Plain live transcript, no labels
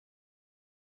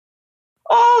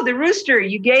Oh, the rooster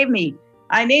you gave me,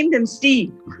 I named him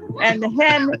Steve. And the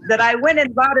hen that I went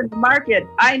and bought in the market,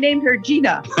 I named her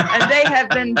Gina. And they have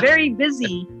been very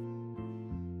busy.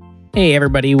 Hey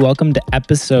everybody, welcome to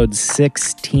episode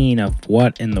 16 of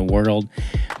What in the World.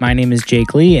 My name is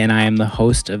Jake Lee and I am the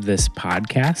host of this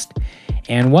podcast.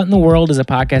 And What in the World is a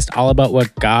podcast all about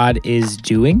what God is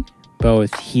doing,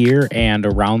 both here and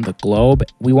around the globe.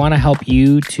 We want to help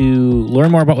you to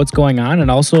learn more about what's going on and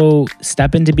also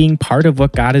step into being part of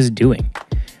what God is doing,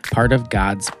 part of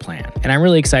God's plan. And I'm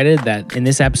really excited that in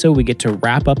this episode, we get to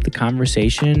wrap up the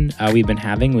conversation we've been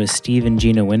having with Steve and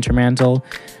Gina Wintermantel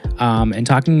and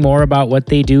talking more about what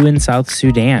they do in South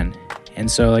Sudan.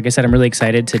 And so, like I said, I'm really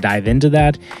excited to dive into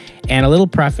that. And a little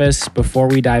preface before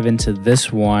we dive into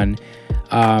this one,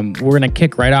 we're going to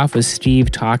kick right off with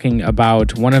Steve talking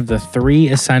about one of the three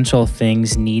essential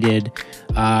things needed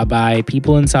by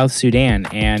people in South Sudan.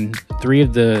 And three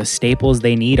of the staples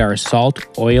they need are salt,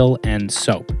 oil, and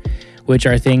soap, which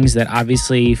are things that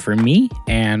obviously for me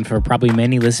and for probably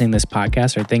many listening to this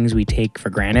podcast are things we take for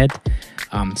granted.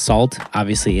 Salt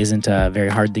obviously isn't a very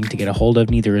hard thing to get a hold of,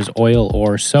 neither is oil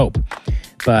or soap.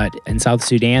 But in South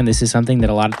Sudan, this is something that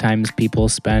a lot of times people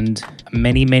spend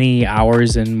many, many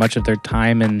hours and much of their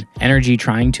time and energy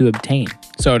trying to obtain.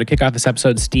 So to kick off this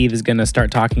episode, Steve is going to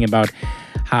start talking about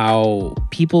how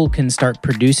people can start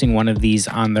producing one of these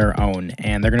on their own.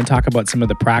 And they're going to talk about some of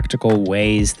the practical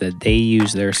ways that they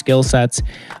use their skill sets.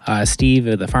 Steve,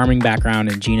 with a farming background,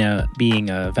 and Gina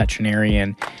being a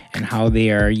veterinarian, and how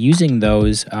they are using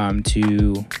those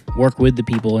to work with the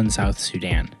people in South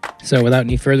Sudan. So without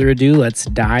any further ado, let's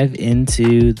dive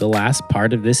into the last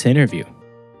part of this interview.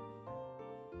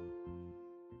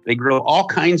 They grow all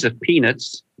kinds of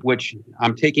peanuts, which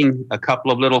I'm taking a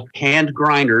couple of little hand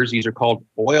grinders. These are called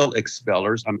oil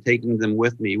expellers. I'm taking them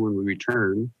with me when we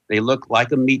return. They look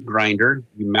like a meat grinder.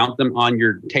 You mount them on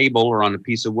your table or on a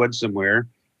piece of wood somewhere,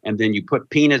 and then you put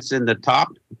peanuts in the top,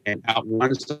 and out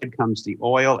one side comes the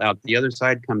oil, out the other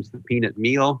side comes the peanut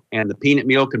meal. And the peanut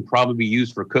meal can probably be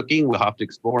used for cooking. We'll have to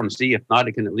explore and see. If not,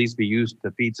 it can at least be used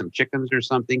to feed some chickens or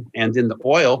something. And then the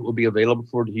oil will be available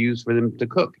to use for them to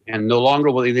cook. And no longer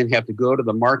will they then have to go to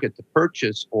the market to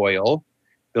purchase oil.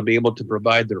 They'll be able to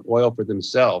provide their oil for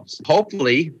themselves.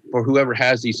 Hopefully, for whoever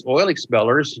has these oil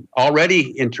expellers,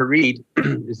 already in Tirit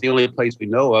is the only place we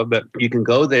know of, but you can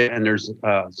go there and there's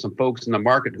some folks in the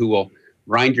market who will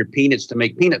grind your peanuts to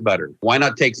make peanut butter. Why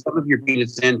not take some of your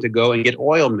peanuts in to go and get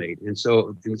oil made? And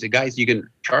so, guys, you can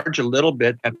charge a little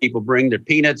bit, have people bring their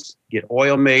peanuts, get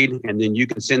oil made, and then you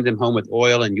can send them home with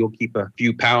oil and you'll keep a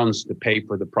few pounds to pay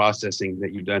for the processing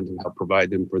that you've done to help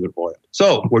provide them for their oil.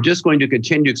 So we're just going to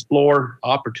continue to explore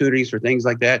opportunities for things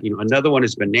like that. Another one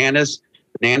is bananas.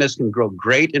 Bananas can grow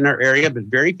great in our area, but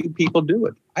very few people do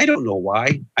it. I don't know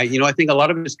why. I think a lot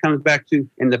of this comes back to,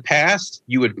 in the past,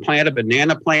 you would plant a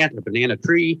banana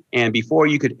tree, and before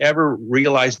you could ever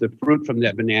realize the fruit from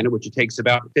that banana, which it takes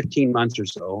about 15 months or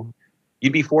so,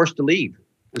 you'd be forced to leave.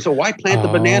 And so why plant the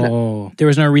banana? There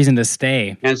was no reason to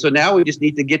stay. And so now we just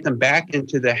need to get them back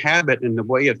into the habit and the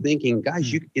way of thinking,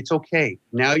 guys, it's okay.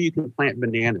 Now you can plant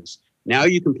bananas. Now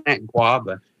you can plant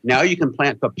guava. Now you can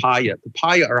plant papaya.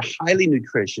 Papaya are highly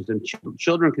nutritious and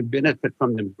children can benefit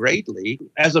from them greatly.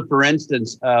 For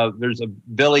instance, there's a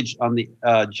village on the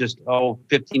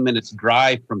 15 minutes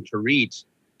drive from Tirit,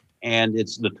 and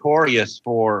it's notorious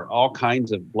for all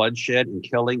kinds of bloodshed and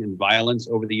killing and violence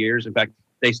over the years. In fact,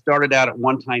 they started out at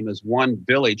one time as one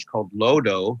village called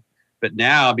Lodo, but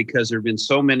now because there have been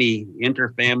so many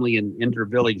inter-family and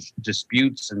inter-village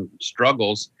disputes and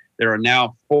struggles, there are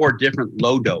now 4 different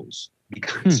Lodos.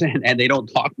 And they don't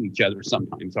talk to each other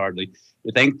sometimes hardly.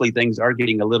 Thankfully, things are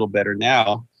getting a little better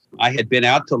now. I had been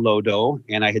out to Lodo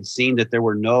and I had seen that there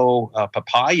were no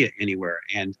papaya anywhere.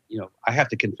 And, I have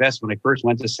to confess, when I first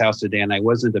went to South Sudan, I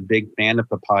wasn't a big fan of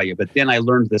papaya. But then I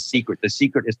learned the secret. The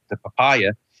secret is the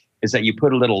papaya is that you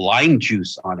put a little lime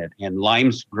juice on it, and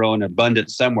limes grow in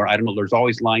abundance somewhere. I don't know. There's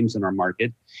always limes in our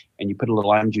market, and you put a little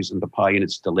lime juice in papaya and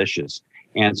it's delicious.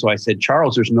 And so I said,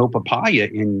 Charles, there's no papaya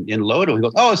in Lodo. He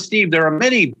goes, oh, Steve, there are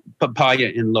many papaya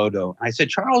in Lodo. I said,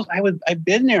 Charles, I've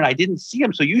been there and I didn't see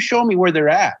them. So you show me where they're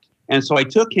at. And so I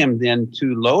took him then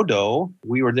to Lodo.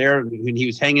 We were there when he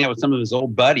was hanging out with some of his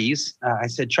old buddies. I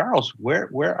said, Charles, where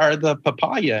are the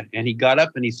papaya? And he got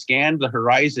up and he scanned the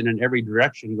horizon in every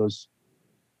direction. He goes,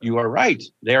 you are right.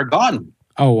 They are gone.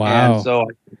 Oh, wow. And so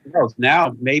Charles,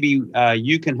 now maybe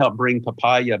you can help bring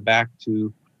papaya back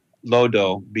to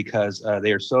Lodo because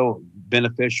they are so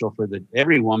beneficial for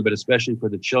everyone, but especially for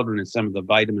the children and some of the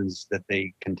vitamins that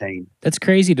they contain. That's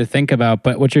crazy to think about,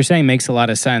 but what you're saying makes a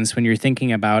lot of sense when you're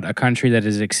thinking about a country that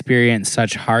has experienced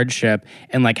such hardship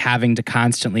and like having to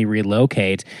constantly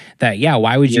relocate that,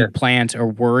 why would you plant or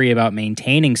worry about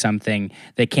maintaining something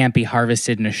that can't be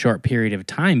harvested in a short period of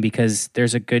time, because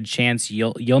there's a good chance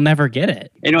you'll never get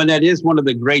it. And that is one of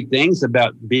the great things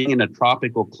about being in a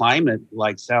tropical climate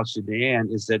like South Sudan,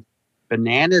 is that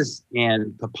bananas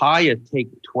and papaya take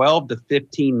 12 to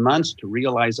 15 months to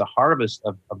realize a harvest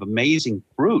of amazing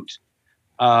fruit.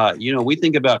 We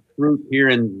think about fruit here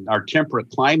in our temperate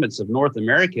climates of North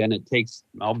America, and it takes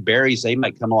berries, they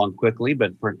might come along quickly,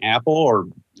 but for an apple or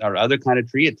other kind of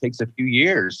tree, it takes a few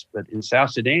years. But in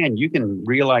South Sudan, you can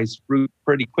realize fruit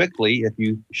pretty quickly if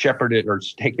you shepherd it or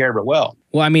take care of it well.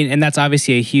 Well, I mean, and that's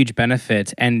obviously a huge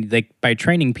benefit. And like by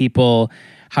training people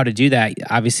how to do that,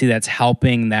 obviously that's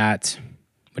helping that,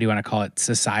 what do you want to call it,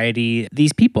 society,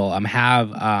 these people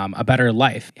have a better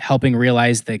life, helping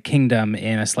realize the kingdom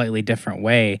in a slightly different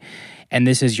way. And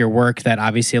this is your work that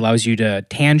obviously allows you to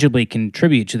tangibly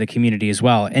contribute to the community as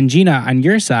well. And Gina, on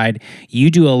your side, you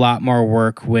do a lot more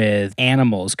work with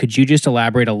animals. Could you just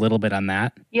elaborate a little bit on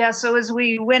that? Yeah, so as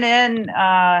we went in,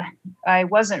 I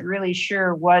wasn't really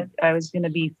sure what I was going to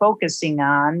be focusing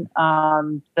on.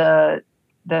 The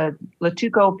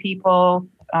Latuco people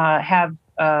have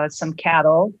some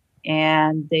cattle,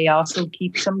 and they also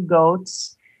keep some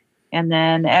goats. And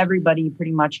then everybody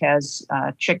pretty much has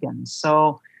chickens.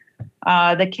 So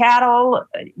the cattle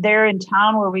there in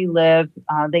town where we live,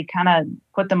 they kind of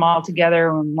put them all together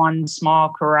in one small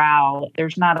corral.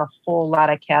 There's not a whole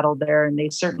lot of cattle there, and they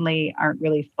certainly aren't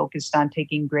really focused on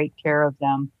taking great care of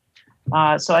them.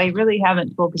 So I really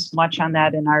haven't focused much on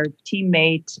that. And our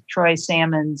teammate, Troy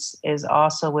Salmons, is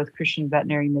also with Christian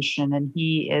Veterinary Mission, and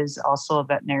he is also a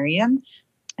veterinarian.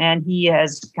 And he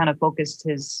has kind of focused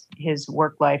his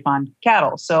work life on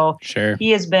cattle. So sure.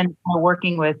 He has been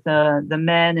working with the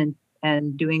men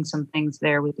and doing some things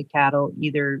there with the cattle,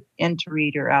 either in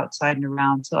Tereid or outside and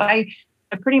around. So I've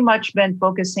pretty much been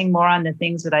focusing more on the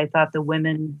things that I thought the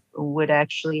women would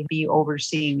actually be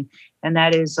overseeing. And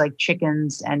that is like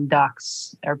chickens and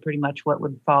ducks are pretty much what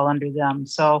would fall under them.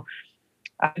 So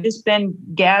I've just been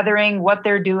gathering what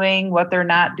they're doing, what they're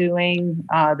not doing,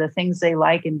 the things they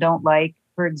like and don't like.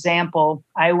 For example,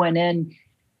 I went in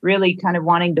really kind of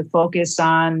wanting to focus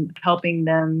on helping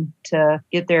them to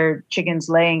get their chickens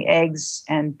laying eggs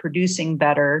and producing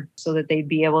better so that they'd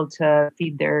be able to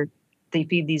feed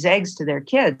these eggs to their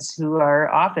kids, who are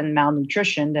often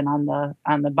malnutritioned and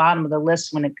on the bottom of the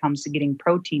list when it comes to getting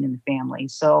protein in the family.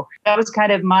 So that was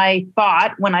kind of my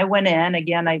thought when I went in.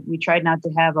 Again, we tried not to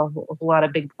have a whole lot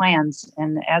of big plans.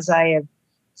 And as I have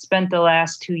spent the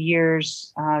last 2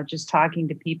 years just talking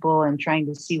to people and trying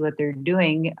to see what they're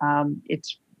doing,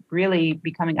 it's really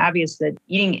becoming obvious that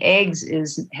eating eggs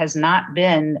has not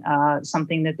been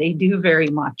something that they do very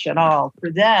much at all.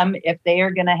 For them, if they are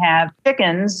going to have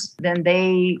chickens, then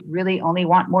they really only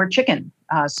want more chicken.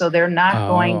 So they're not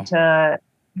going to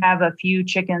have a few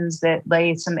chickens that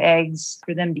lay some eggs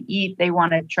for them to eat. They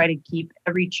want to try to keep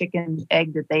every chicken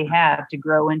egg that they have to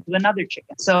grow into another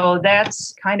chicken. So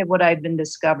that's kind of what I've been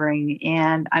discovering.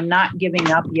 And I'm not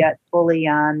giving up yet fully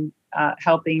on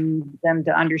helping them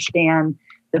to understand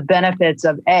the benefits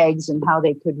of eggs and how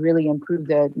they could really improve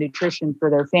the nutrition for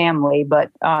their family.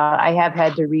 But I have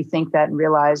had to rethink that and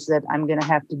realize that I'm going to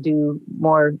have to do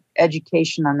more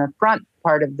education on the front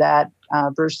part of that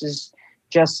versus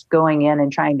just going in and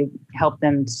trying to help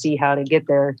them see how to get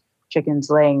their chickens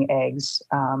laying eggs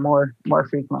more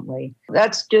frequently.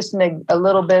 That's just a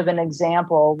little bit of an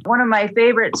example. One of my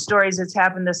favorite stories that's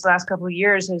happened this last couple of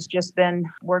years has just been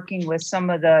working with some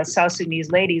of the South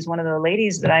Sudanese ladies. One of the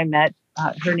ladies that I met,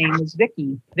 her name was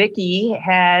Vicky. Vicky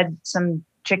had some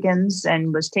chickens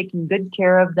and was taking good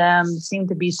care of them, seemed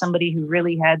to be somebody who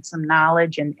really had some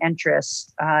knowledge and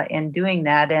interest in doing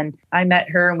that. And I met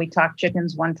her and we talked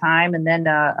chickens one time. And then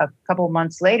a couple of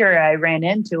months later, I ran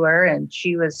into her and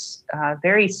she was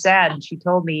very sad. She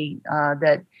told me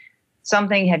that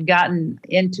something had gotten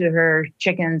into her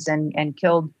chickens and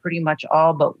killed pretty much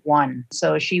all but one.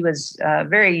 So she was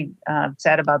very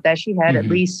sad about that. She had at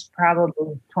least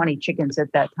probably 20 chickens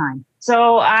at that time.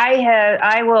 So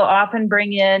I will often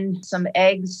bring in some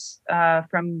eggs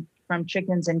from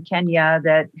chickens in Kenya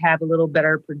that have a little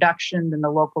better production than the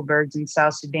local birds in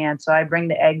South Sudan. So I bring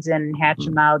the eggs in and hatch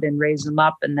them out and raise them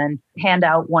up and then hand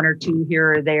out one or two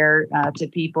here or there to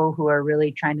people who are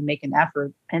really trying to make an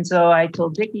effort. And so I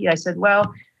told Vicky, I said,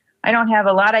 well, I don't have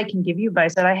a lot I can give you, but I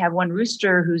said, I have one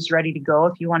rooster who's ready to go.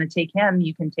 If you want to take him,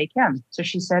 you can take him. So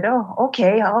she said, oh,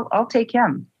 okay, I'll take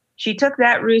him. she took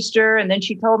that rooster, and then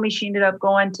she told me she ended up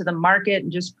going to the market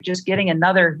and just getting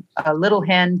another little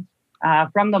hen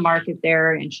from the market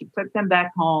there. And she took them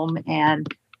back home, and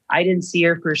I didn't see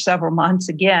her for several months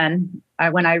again.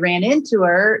 When I ran into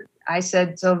her, I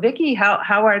said, "So Vicki, how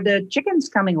are the chickens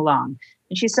coming along?"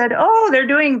 And she said, "Oh, they're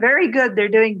doing very good.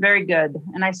 They're doing very good."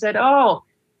 And I said, "Oh,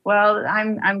 well,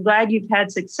 I'm glad you've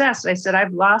had success." I said,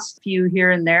 "I've lost a few here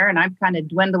and there, and I'm kind of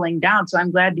dwindling down. So I'm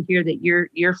glad to hear that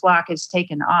your flock has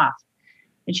taken off."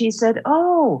 And she said,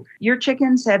 "Oh, your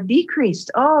chickens have decreased.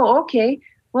 Oh, okay.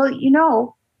 Well,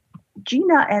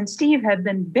 Gina and Steve have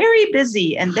been very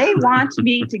busy, and they want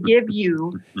me to give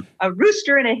you a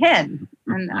rooster and a hen."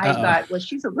 And I thought, well,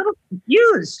 she's a little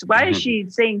confused. Why is she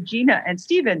saying Gina and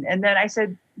Steven? And then I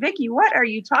said, "Vicki, what are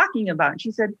you talking about?" And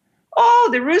she said, "Oh,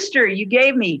 the rooster you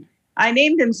gave me. I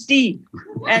named him Steve.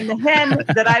 And the hen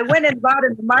that I went and bought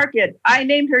in the market, I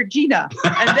named her Gina.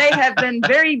 And they have been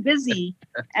very busy.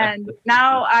 And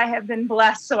now I have been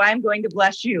blessed, so I'm going to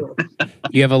bless you."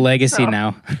 You have a legacy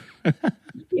now.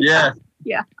 Yeah.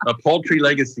 Yeah. A poultry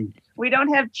legacy. We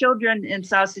don't have children in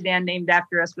South Sudan named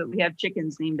after us, but we have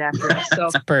chickens named after us. So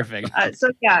That's perfect.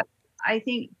 Yeah, I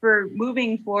think for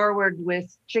moving forward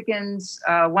with chickens,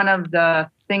 one of the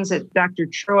things that Dr.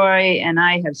 Troy and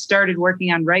I have started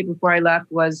working on right before I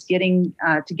left was getting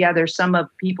together some of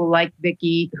people like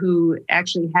Vicki who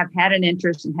actually have had an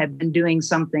interest and have been doing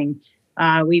something.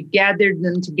 We've gathered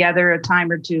them together a time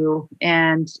or two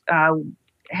and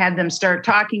had them start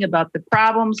talking about the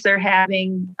problems they're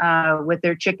having with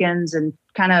their chickens and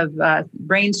kind of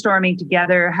brainstorming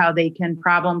together how they can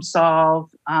problem solve,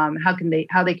 how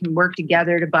they can work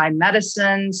together to buy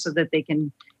medicine so that they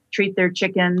can treat their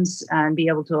chickens and be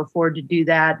able to afford to do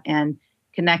that, and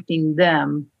connecting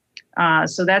them.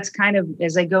 So that's kind of,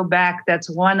 as I go back, that's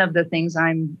one of the things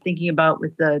I'm thinking about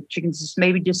with the chickens, is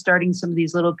maybe just starting some of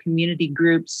these little community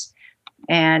groups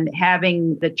and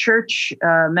having the church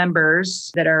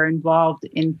members that are involved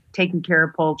in taking care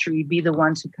of poultry be the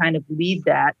ones who kind of lead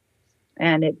that.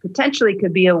 And it potentially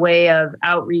could be a way of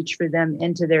outreach for them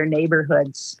into their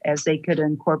neighborhoods, as they could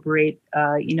incorporate,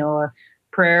 a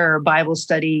prayer or Bible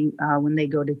study when they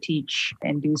go to teach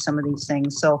and do some of these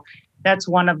things. So that's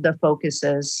one of the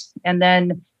focuses. And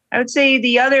then I would say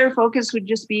the other focus would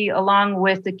just be, along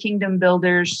with the kingdom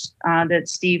builders that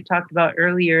Steve talked about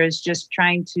earlier, is just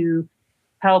trying to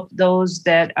help those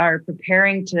that are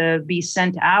preparing to be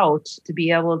sent out to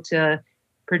be able to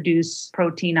produce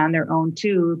protein on their own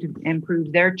too, to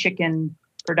improve their chicken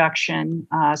production.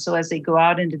 So as they go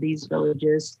out into these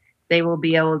villages, they will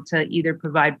be able to either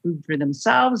provide food for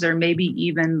themselves or maybe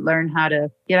even learn how to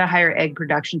get a higher egg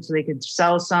production so they could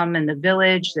sell some in the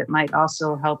village. That might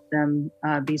also help them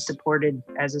be supported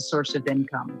as a source of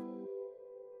income.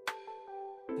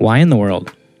 Why in the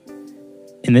world?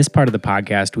 In this part of the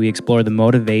podcast, we explore the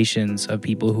motivations of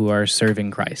people who are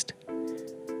serving Christ.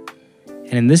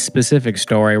 And in this specific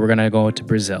story, we're going to go to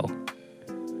Brazil.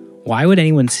 Why would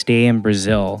anyone stay in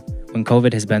Brazil when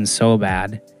COVID has been so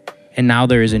bad, and now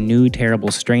there is a new terrible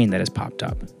strain that has popped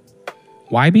up?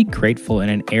 Why be grateful in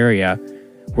an area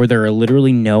where there are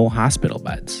literally no hospital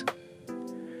beds,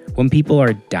 when people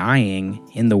are dying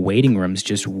in the waiting rooms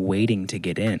just waiting to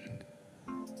get in?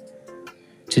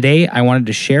 Today, I wanted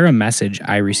to share a message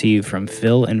I received from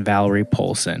Phil and Valerie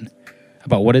Polson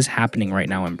about what is happening right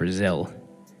now in Brazil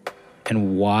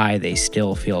and why they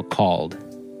still feel called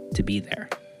to be there.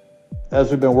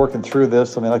 As we've been working through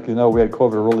this, we had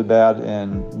COVID really bad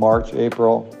in March,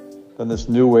 April. Then this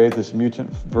new wave, this mutant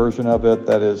version of it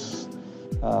that is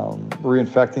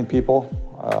reinfecting people.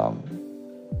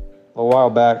 A while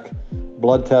back,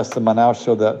 blood tests in Manaus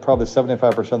showed that probably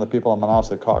 75% of the people in Manaus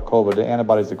had caught COVID, the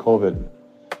antibodies to COVID.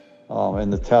 In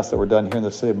the tests that were done here in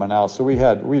the city of Manaus. So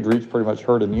we'd reached pretty much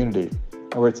herd immunity.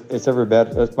 It's every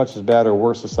bad, as much as bad or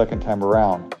worse the second time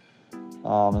around.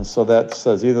 And so that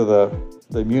says either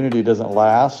the immunity doesn't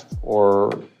last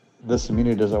or this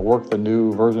immunity doesn't work, the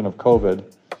new version of COVID.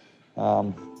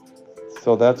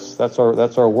 So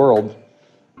that's our world.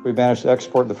 We managed to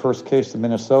export the first case to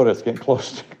Minnesota. It's getting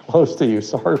close to you.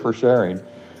 Sorry for sharing.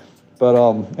 But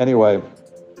anyway,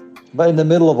 but in the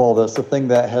middle of all this, the thing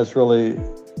that has really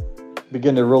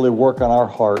begin to really work on our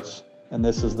hearts, and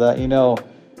this is that,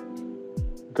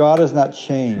 God has not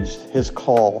changed his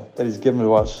call that he's given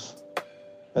to us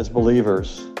as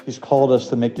believers. He's called us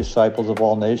to make disciples of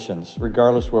all nations,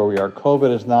 regardless where we are.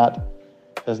 COVID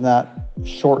has not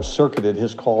short-circuited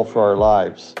his call for our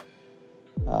lives.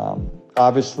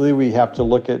 Obviously, we have to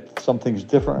look at some things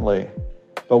differently,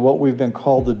 but what we've been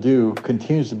called to do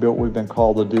continues to be what we've been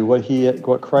called to do.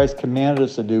 What Christ commanded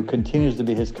us to do continues to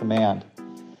be his command.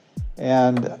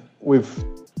 And we've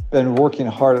been working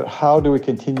hard at how do we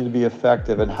continue to be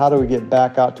effective and how do we get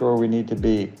back out to where we need to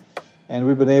be. And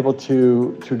we've been able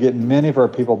to get many of our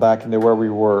people back into where we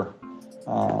were.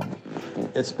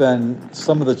 It's been,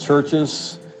 some of the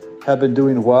churches have been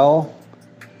doing well.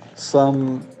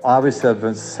 Some obviously have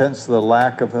been sensed the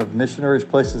lack of missionaries,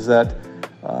 places that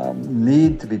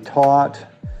need to be taught.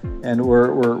 And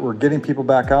we're getting people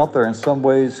back out there in some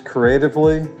ways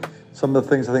creatively. Some of the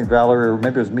things I think Valerie, or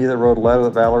maybe it was me that wrote a letter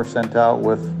that Valerie sent out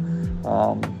with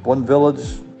one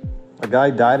village, a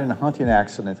guy died in a hunting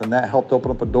accident, and that helped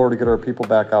open up a door to get our people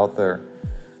back out there.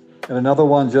 And another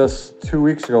one just a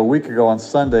week ago on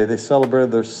Sunday, they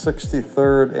celebrated their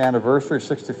 65th anniversary,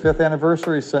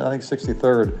 I think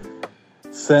 63rd,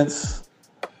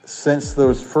 since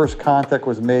those first contact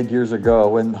was made years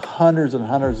ago, and hundreds and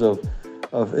hundreds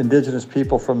of indigenous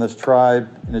people from this tribe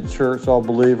in the church, all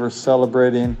believers,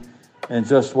 celebrating, and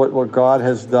just what God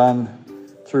has done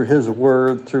through his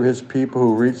word, through his people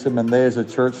who reach him, and they as a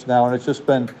church now. And it's just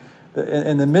been,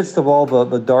 in the midst of all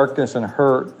the darkness and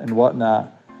hurt and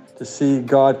whatnot, to see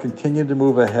God continue to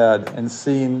move ahead and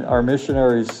seeing our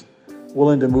missionaries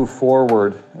willing to move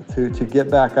forward, to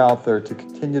get back out there, to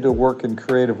continue to work in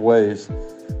creative ways.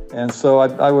 And so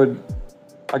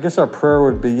I guess our prayer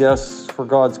would be, yes, for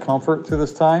God's comfort through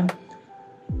this time,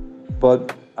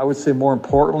 but I would say more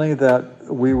importantly that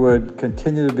we would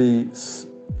continue to be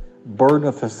burdened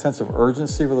with a sense of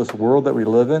urgency for this world that we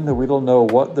live in, that we don't know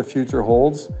what the future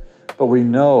holds, but we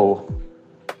know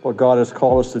what God has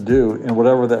called us to do in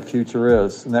whatever that future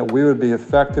is, and that we would be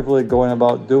effectively going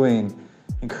about doing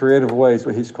in creative ways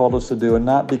what he's called us to do, and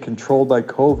not be controlled by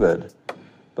COVID,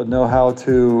 but know how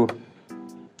to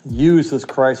use this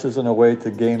crisis in a way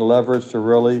to gain leverage to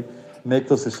really make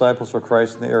those disciples for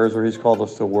Christ in the areas where he's called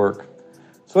us to work.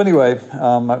 So anyway,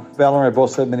 Valerie and I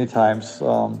both said many times,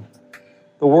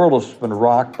 the world has been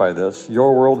rocked by this.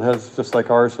 Your world has, just like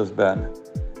ours has been.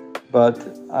 But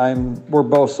we're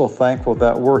both so thankful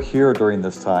that we're here during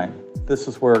this time. This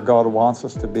is where God wants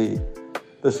us to be.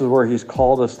 This is where he's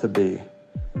called us to be.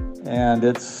 And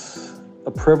it's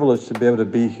a privilege to be able to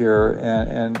be here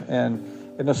and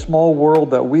in a small world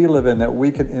that we live in, that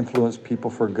we can influence people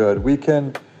for good. We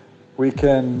can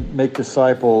make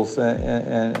disciples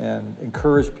and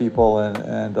encourage people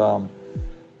and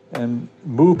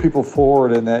move people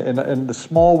forward in the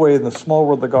small way, in the small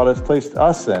world that God has placed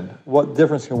us in. What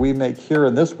difference can we make here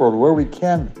in this world where we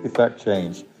can effect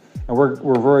change? And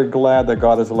we're very glad that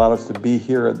God has allowed us to be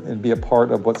here and be a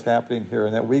part of what's happening here,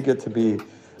 and that we get to be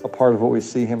a part of what we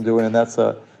see him doing. And that's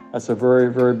a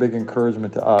very, very big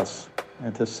encouragement to us,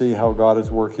 and to see how God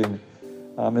is working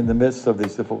in the midst of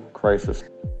these difficult crises.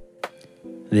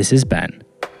 This is Ben.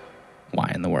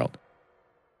 Why in the world?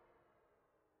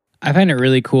 I find it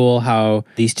really cool how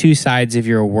these two sides of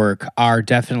your work are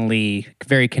definitely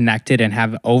very connected and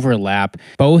have overlap.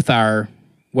 Both are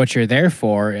what you're there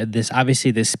for, this obviously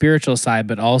this spiritual side,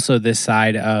 but also this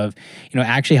side of,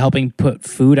 actually helping put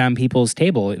food on people's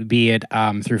table, be it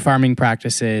through farming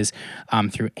practices,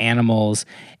 through animals.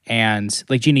 And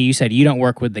like Gina, you said, you don't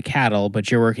work with the cattle, but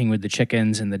you're working with the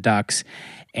chickens and the ducks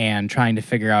and trying to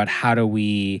figure out how do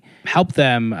we help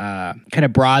them kind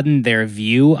of broaden their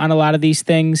view on a lot of these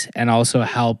things, and also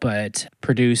help it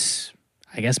produce,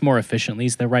 I guess more efficiently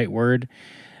is the right word.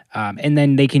 And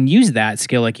then they can use that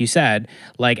skill, like you said,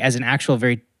 like as an actual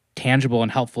very tangible and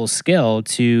helpful skill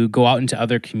to go out into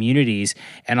other communities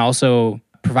and also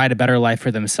provide a better life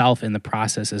for themselves in the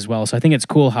process as well. So I think it's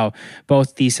cool how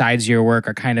both these sides of your work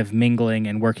are kind of mingling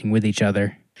and working with each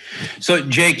other. So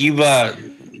Jake, you've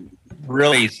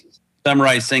really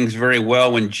summarized things very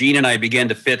well. When Gene and I began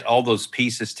to fit all those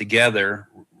pieces together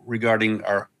regarding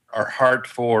our heart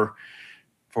for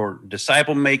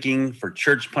disciple making, for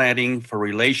church planting, for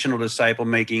relational disciple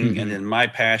making, and then my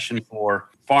passion for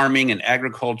farming and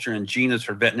agriculture, and Gina's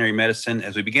for veterinary medicine,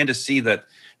 as we begin to see that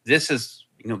this is,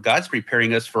 God's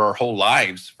preparing us for our whole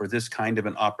lives for this kind of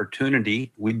an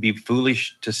opportunity, we'd be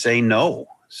foolish to say no.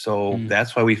 So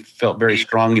that's why we felt very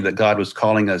strongly that God was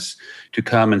calling us to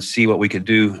come and see what we could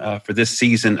do for this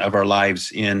season of our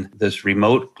lives in this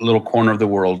remote little corner of the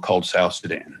world called South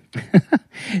Sudan.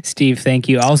 Steve, thank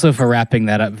you also for wrapping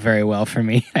that up very well for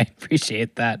me. I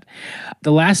appreciate that.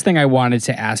 The last thing I wanted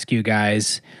to ask you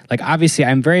guys, obviously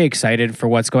I'm very excited for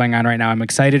what's going on right now. I'm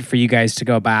excited for you guys to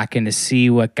go back and to see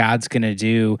what God's going to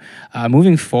do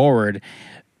moving forward.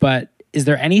 But is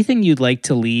there anything you'd like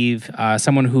to leave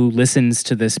someone who listens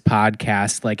to this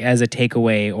podcast, like as a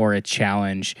takeaway or a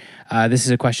challenge? This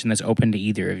is a question that's open to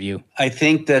either of you. I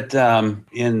think that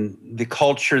in the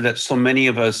culture that so many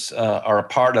of us are a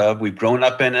part of, we've grown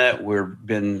up in it, we've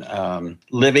been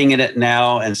living in it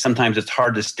now, and sometimes it's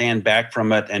hard to stand back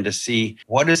from it and to see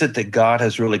what is it that God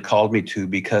has really called me to,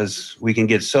 because we can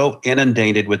get so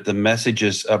inundated with the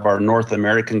messages of our North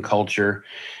American culture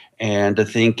and to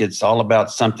think it's all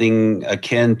about something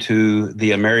akin to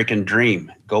the American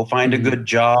dream. Go find a good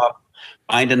job,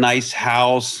 find a nice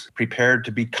house, prepared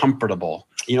to be comfortable.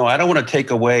 You know, I don't want to take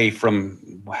away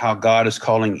from how God is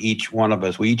calling each one of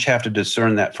us. We each have to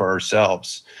discern that for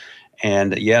ourselves.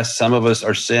 And yes, some of us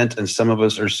are sent and some of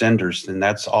us are senders, and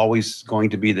that's always going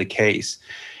to be the case.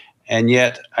 And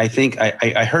yet, I think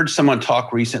I heard someone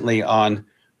talk recently on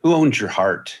who owns your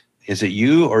heart. Is it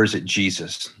you or is it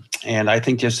Jesus? And I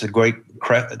think that's a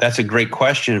great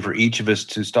question for each of us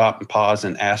to stop and pause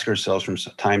and ask ourselves from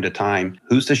time to time.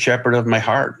 Who's the shepherd of my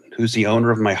heart? Who's the owner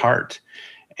of my heart?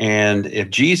 And if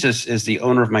Jesus is the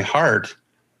owner of my heart,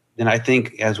 then I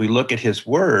think as we look at his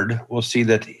word, we'll see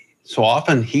that so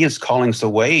often he is calling us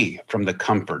away from the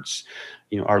comforts.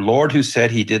 You know, our Lord who said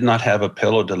he did not have a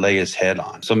pillow to lay his head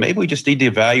on. So maybe we just need to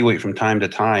evaluate from time to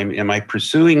time, am I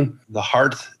pursuing the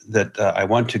heart that I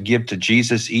want to give to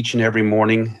Jesus each and every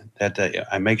morning, that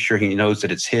I make sure he knows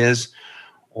that it's his?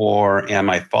 Or am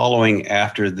I following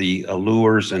after the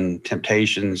allures and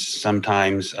temptations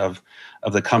sometimes of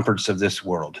the comforts of this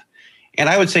world? And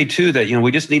I would say too that, you know,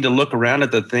 we just need to look around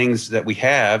at the things that we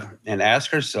have and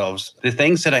ask ourselves, the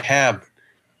things that I have,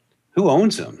 who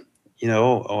owns them? You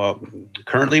know,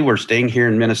 currently we're staying here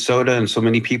in Minnesota, and so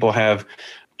many people have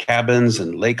cabins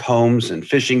and lake homes and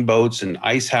fishing boats and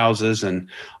ice houses and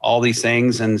all these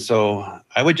things. And so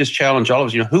I would just challenge all of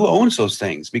us, you know, who owns those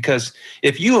things? Because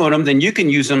if you own them, then you can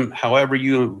use them however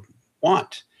you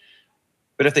want.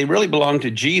 But if they really belong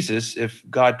to Jesus, if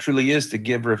God truly is the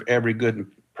giver of every good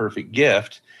and perfect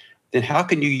gift, then how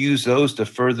can you use those to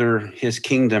further his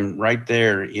kingdom right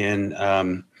there in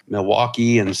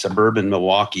Milwaukee and suburban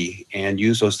Milwaukee, and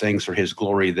use those things for his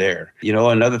glory there? You know,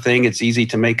 another thing, it's easy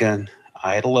to make an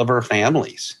idol of our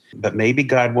families, but maybe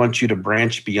God wants you to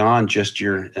branch beyond just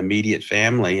your immediate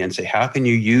family and say, how can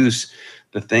you use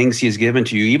the things he's given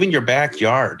to you, even your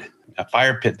backyard, a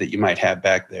fire pit that you might have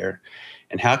back there,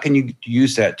 and how can you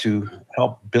use that to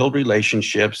help build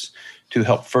relationships, to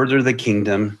help further the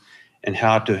kingdom, and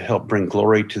how to help bring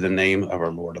glory to the name of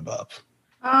our Lord above?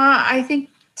 I think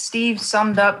Steve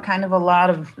summed up kind of a lot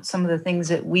of some of the things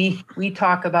that we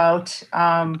talk about.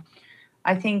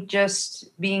 I think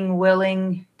just being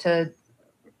willing to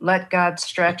let God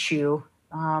stretch you.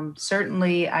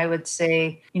 Certainly, I would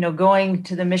say, you know, going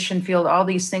to the mission field, all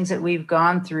these things that we've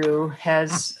gone through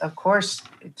has, of course,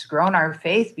 it's grown our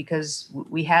faith because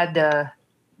we had to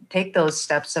take those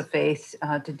steps of faith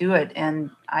to do it. And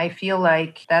I feel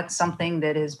like that's something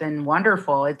that has been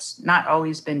wonderful. It's not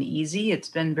always been easy. It's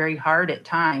been very hard at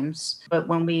times. But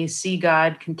when we see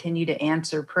God continue to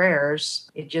answer prayers,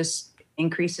 it just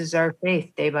increases our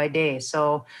faith day by day.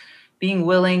 So being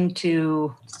willing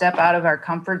to step out of our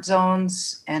comfort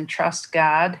zones and trust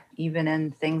God, even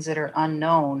in things that are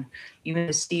unknown. Even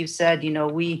as Steve said, you know,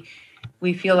 we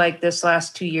feel like this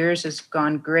last 2 years has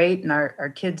gone great, and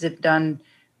our kids have done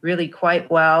really quite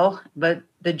well, but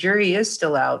the jury is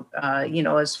still out, you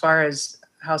know, as far as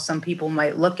how some people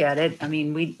might look at it. I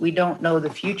mean, we don't know the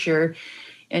future,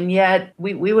 and yet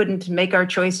we wouldn't make our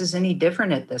choices any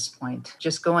different at this point.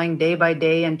 Just going day by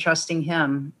day and trusting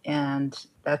him, and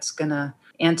that's going to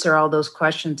answer all those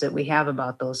questions that we have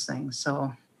about those things.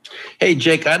 So. Hey,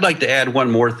 Jake, I'd like to add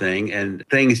one more thing. And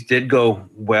things did go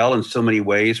well in so many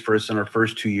ways for us in our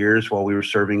first 2 years while we were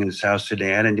serving in South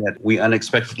Sudan. And yet we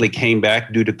unexpectedly came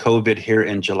back due to COVID here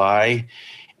in July.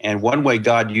 And one way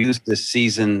God used this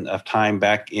season of time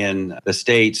back in the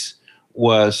States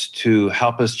was to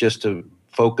help us just to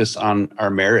focus on our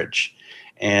marriage.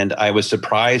 And I was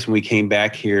surprised when we came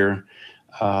back here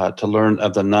to learn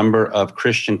of the number of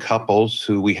Christian couples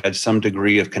who we had some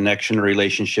degree of connection or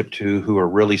relationship to, who are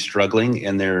really struggling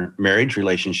in their marriage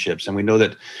relationships. And we know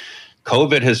that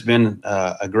COVID has been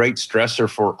a great stressor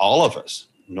for all of us.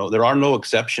 No, there are no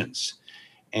exceptions.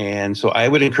 And so I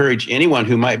would encourage anyone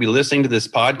who might be listening to this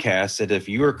podcast that if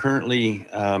you are currently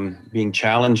being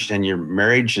challenged and your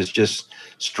marriage is just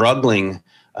struggling,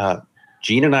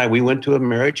 Gene and I, we went to a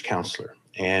marriage counselor.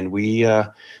 And we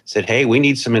said, hey, we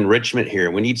need some enrichment here.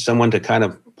 We need someone to kind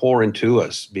of pour into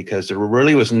us, because there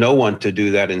really was no one to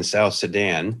do that in South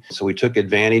Sudan. So we took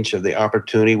advantage of the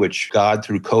opportunity which God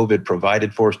through COVID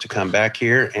provided for us to come back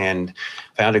here, and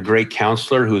found a great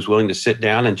counselor who was willing to sit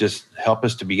down and just help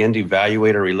us to begin to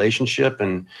evaluate our relationship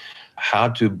and how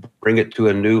to bring it to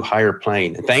a new higher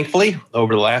plane. And thankfully,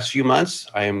 over the last few months,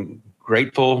 I am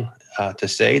grateful to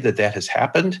say that has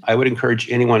happened. I would encourage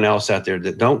anyone else out there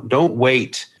that don't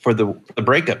wait for the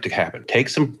breakup to happen. Take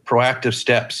some proactive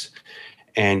steps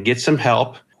and get some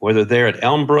help, whether they're at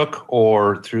Elmbrook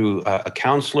or through a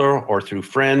counselor or through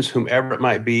friends, whomever it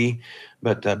might be.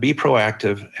 But be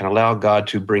proactive and allow God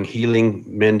to bring healing,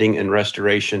 mending, and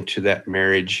restoration to that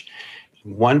marriage.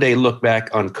 One day look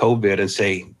back on COVID and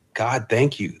say, God,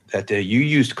 thank you that you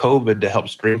used COVID to help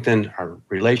strengthen our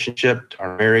relationship,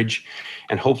 our marriage,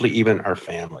 and hopefully even our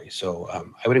family. So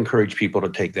I would encourage people to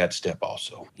take that step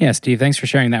also. Yeah, Steve, thanks for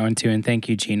sharing that one too. And thank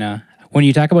you, Gina. When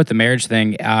you talk about the marriage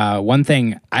thing, one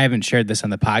thing, I haven't shared this on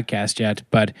the podcast yet,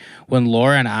 but when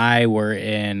Laura and I were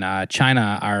in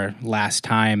China our last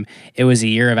time, it was a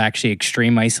year of actually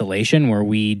extreme isolation where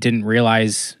we didn't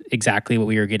realize exactly what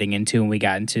we were getting into when we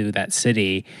got into that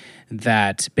city.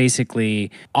 That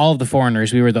basically all of the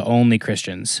foreigners, we were the only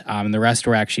Christians. And the rest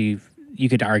were actually, you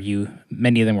could argue,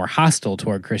 many of them were hostile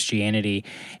toward Christianity.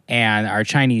 And our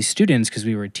Chinese students, because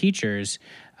we were teachers,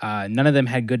 none of them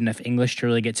had good enough English to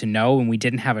really get to know, and we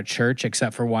didn't have a church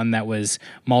except for one that was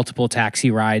multiple taxi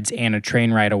rides and a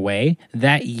train ride away.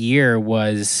 That year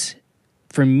was,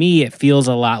 for me, it feels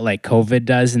a lot like COVID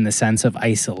does in the sense of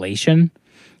isolation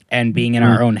and being in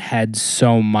our own heads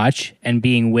so much and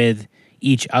being with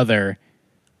each other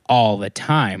all the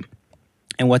time.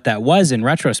 And what that was in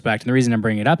retrospect, and the reason I'm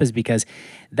bringing it up is because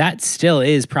that still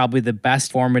is probably the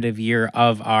best formative year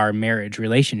of our marriage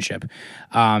relationship.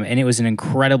 And it was an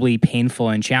incredibly painful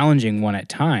and challenging one at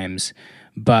times,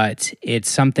 but it's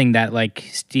something that, like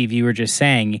Steve, you were just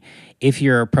saying, if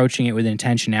you're approaching it with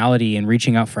intentionality and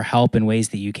reaching out for help in ways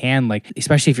that you can, like,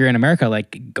 especially if you're in America,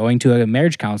 like going to a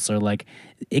marriage counselor, like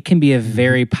it can be a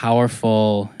very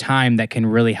powerful time that can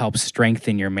really help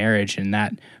strengthen your marriage. And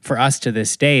that for us to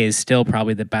this day is still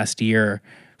probably the best year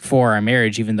for our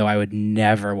marriage, even though I would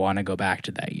never want to go back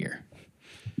to that year.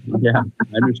 Yeah,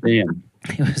 I understand.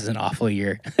 It was an awful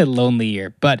year, a lonely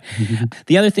year. But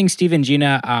the other thing, Steve and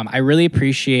Gina, I really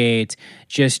appreciate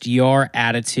just your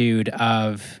attitude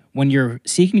of when you're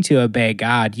seeking to obey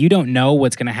God, you don't know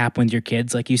what's going to happen with your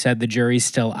kids. Like you said, the jury's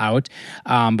still out.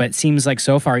 But it seems like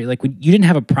so far, like you didn't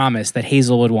have a promise that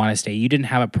Hazel would want to stay. You didn't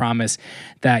have a promise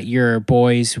that your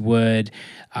boys would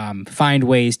find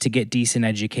ways to get decent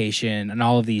education and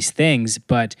all of these things.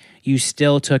 But you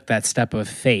still took that step of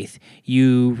faith.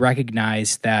 You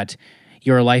recognized that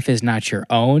your life is not your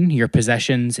own. Your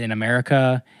possessions in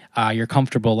America, your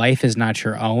comfortable life is not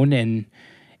your own. And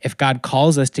if God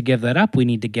calls us to give that up, we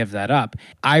need to give that up.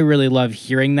 I really love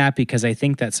hearing that because I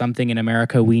think that's something in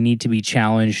America we need to be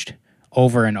challenged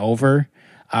over and over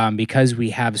because we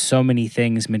have so many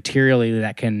things materially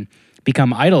that can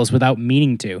become idols without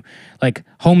meaning to. Like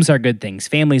homes are good things,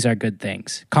 families are good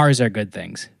things, cars are good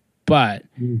things, but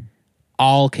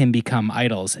all can become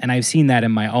idols. And I've seen that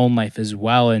in my own life as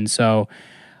well. And so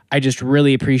I just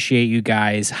really appreciate you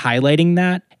guys highlighting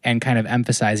that and kind of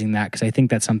emphasizing that because I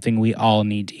think that's something we all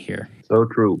need to hear. So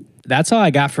true. That's all I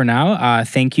got for now.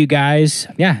 Thank you guys.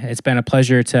 Yeah, it's been a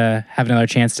pleasure to have another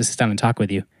chance to sit down and talk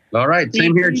with you. All right.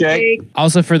 Same here, Jake.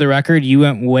 Also, for the record, you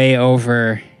went way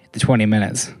over the 20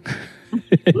 minutes.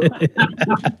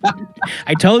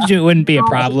 I told you it wouldn't be a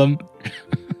problem.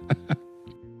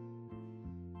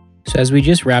 So as we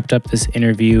just wrapped up this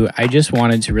interview, I just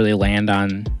wanted to really land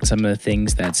on some of the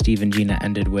things that Steve and Gina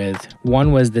ended with.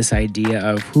 One was this idea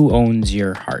of who owns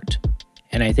your heart.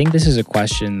 And I think this is a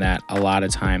question that a lot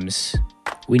of times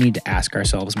we need to ask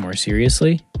ourselves more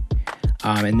seriously.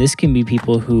 And this can be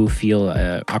people who feel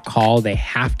a call, they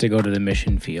have to go to the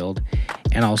mission field.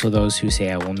 And also those who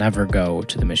say, I will never go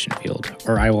to the mission field,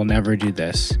 or I will never do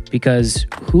this. Because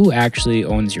who actually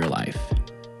owns your life?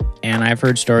 And I've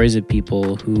heard stories of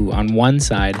people who on one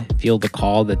side feel the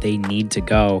call that they need to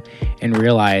go and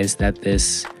realize that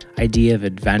this idea of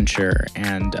adventure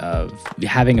and of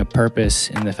having a purpose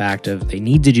in the fact of they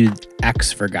need to do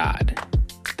X for God,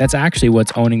 that's actually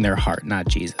what's owning their heart, not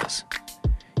Jesus.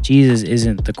 Jesus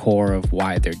isn't the core of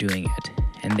why they're doing it,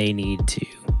 and they need to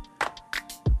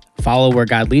follow where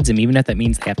God leads them, even if that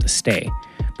means they have to stay.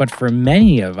 But for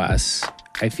many of us,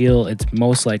 I feel it's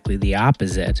most likely the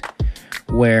opposite,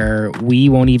 where we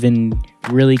won't even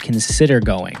really consider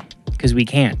going because we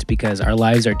can't, because our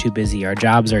lives are too busy, our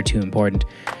jobs are too important.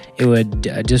 It would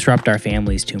disrupt our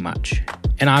families too much.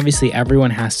 And obviously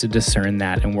everyone has to discern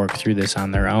that and work through this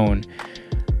on their own.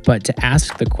 But to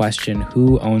ask the question,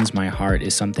 who owns my heart,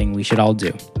 is something we should all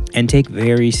do and take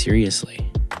very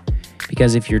seriously.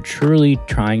 Because if you're truly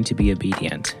trying to be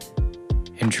obedient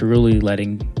and truly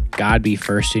letting God be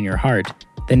first in your heart,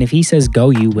 then if he says go,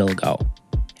 you will go.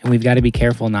 And we've got to be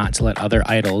careful not to let other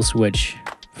idols, which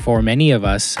for many of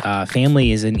us,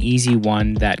 family is an easy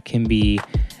one that can be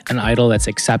an idol that's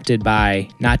accepted by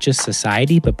not just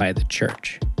society, but by the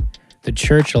church. The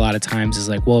church a lot of times is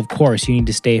like, well, of course, you need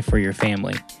to stay for your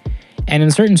family. And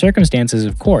in certain circumstances,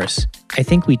 of course, I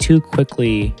think we too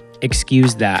quickly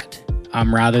excuse that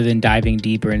rather than diving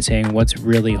deeper and saying what's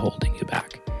really holding you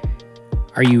back.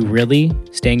 Are you really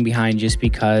staying behind just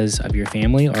because of your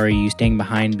family, or are you staying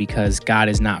behind because God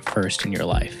is not first in your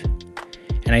life?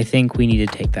 And I think we need to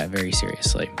take that very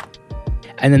seriously.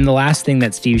 And then the last thing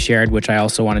that Steve shared, which I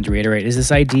also wanted to reiterate, is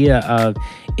this idea of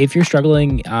if you're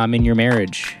struggling in your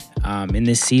marriage in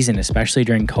this season, especially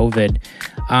during COVID,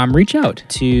 reach out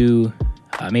to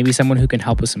maybe someone who can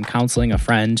help with some counseling, a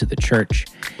friend, to the church.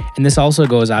 And this also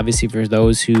goes obviously for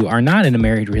those who are not in a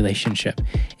married relationship.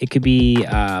 It could be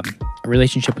a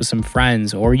relationship with some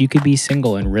friends, or you could be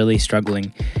single and really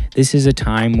struggling. This is a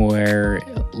time where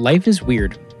life is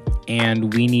weird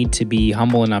and we need to be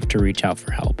humble enough to reach out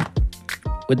for help.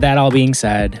 With that all being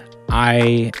said,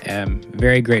 I am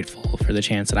very grateful for the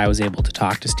chance that I was able to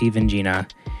talk to Steve and Gina,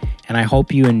 and I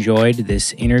hope you enjoyed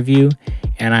this interview,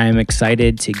 and I'm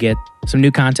excited to get some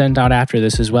new content out after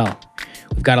this as well.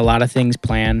 We've got a lot of things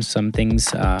planned, some things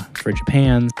for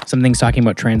Japan, some things talking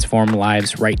about transformed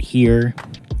lives right here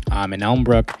in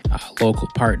Elmbrook, local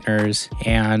partners,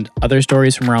 and other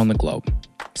stories from around the globe.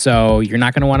 So you're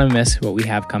not going to want to miss what we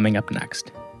have coming up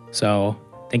next. So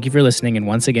thank you for listening. And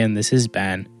once again, this has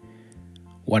been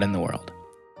What in the World?